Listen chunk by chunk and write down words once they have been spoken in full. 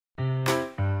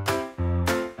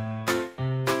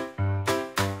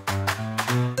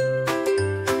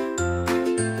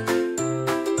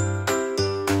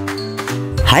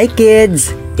Hi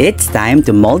kids! It's time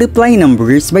to multiply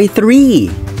numbers by 3.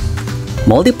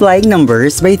 Multiplying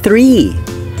numbers by 3.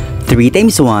 3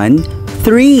 times 1,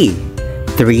 3.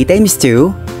 3 times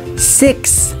 2,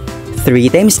 6. 3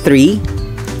 times 3,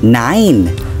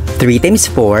 9. 3 times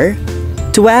 4,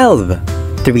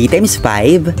 12. 3 times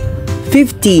 5,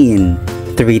 15.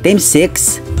 3 times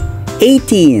 6,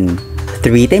 18.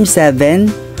 3 times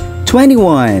 7,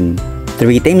 21.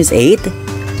 3 times 8,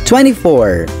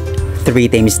 24. 3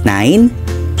 times 9,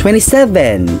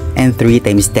 27. And 3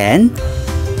 times 10,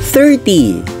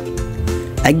 30.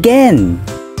 Again.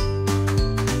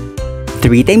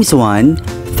 3 times 1,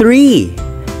 3.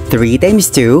 3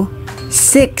 times 2,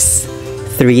 6.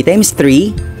 3 times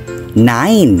 3,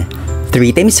 9.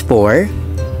 3 times 4,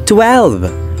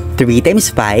 12. 3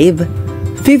 times 5,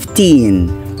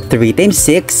 15. 3 times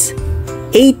 6,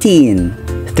 18.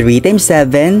 3 times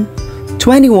 7,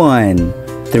 21.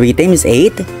 3 times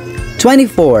 8,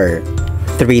 24.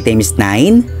 3 times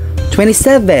 9,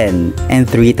 27. And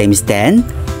 3 times 10,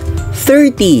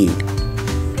 30.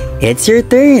 It's your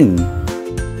turn.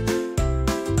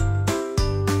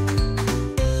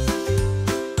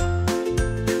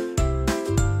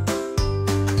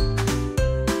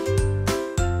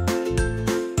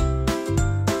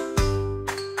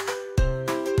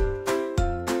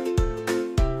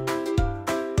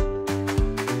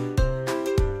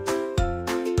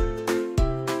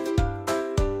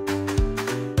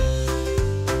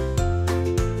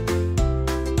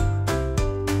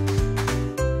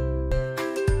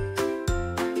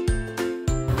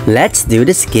 Let's do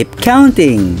the skip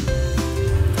counting.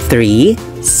 3,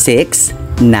 6,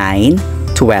 9,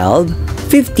 12,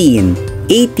 15,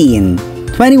 18,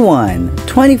 21,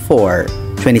 24,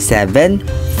 27,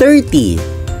 30.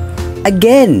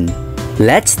 Again,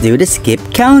 let's do the skip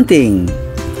counting.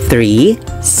 3,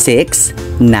 6,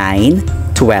 9,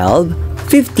 12,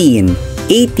 15,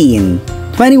 18,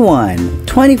 21,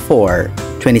 24,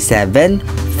 27,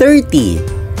 30.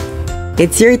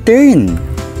 It's your turn.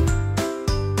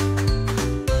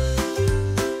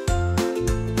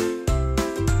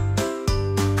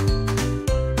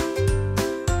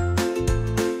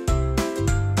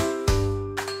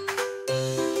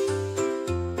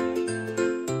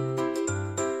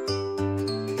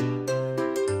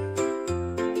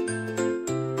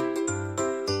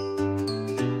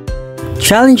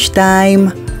 Challenge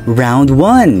time! Round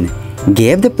 1.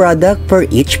 Give the product for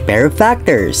each pair of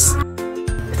factors.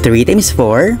 3 times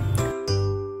 4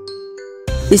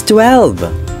 is 12.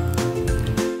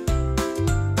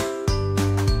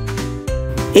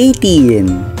 18.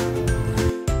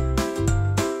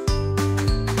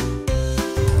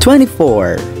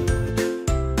 24.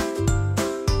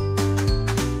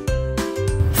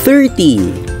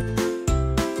 30.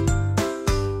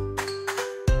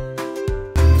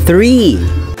 3.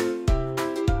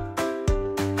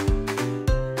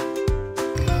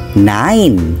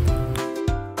 9.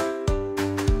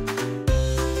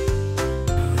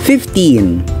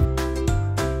 15.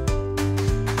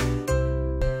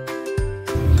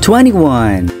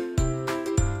 21.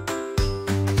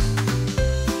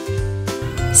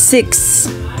 6.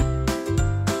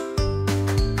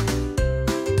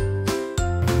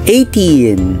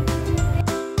 18.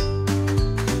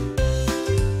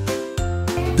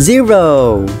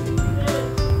 0.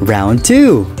 Round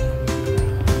 2.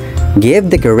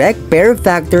 Give the correct pair of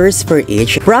factors for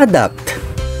each product.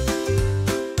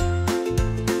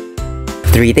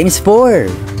 3 times 4.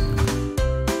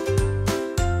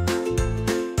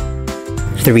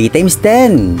 3 times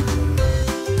 10.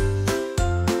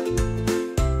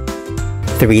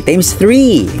 3 times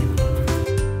 3.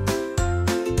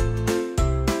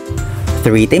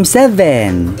 3 times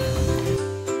 7.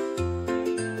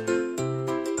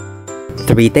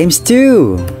 3 times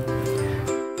 2.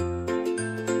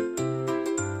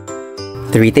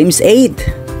 3 times 8.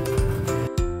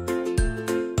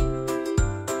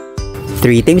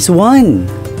 3 times 1.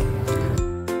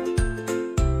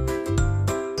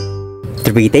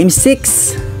 3 times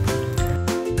 6.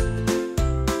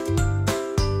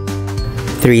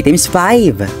 3 times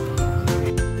 5.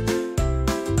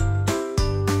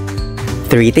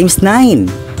 3 times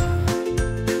 9.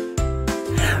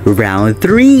 Round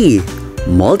 3.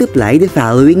 Multiply the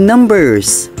following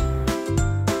numbers.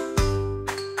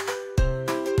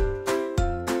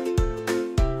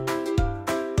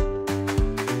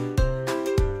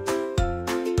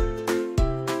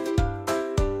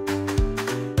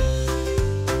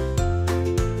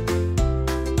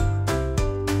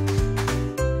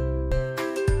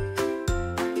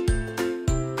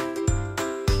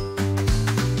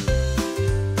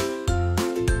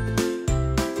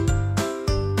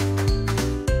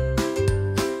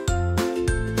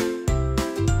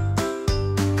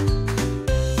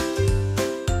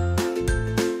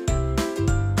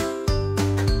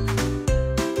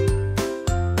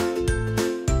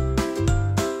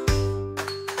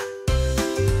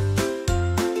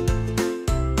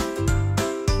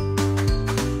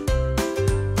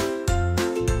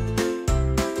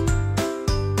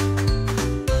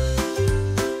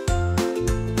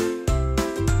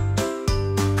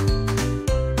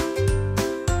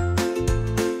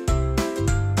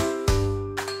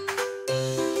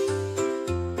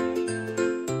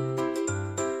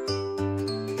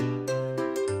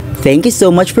 Thank you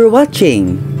so much for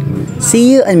watching.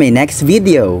 See you in my next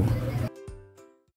video.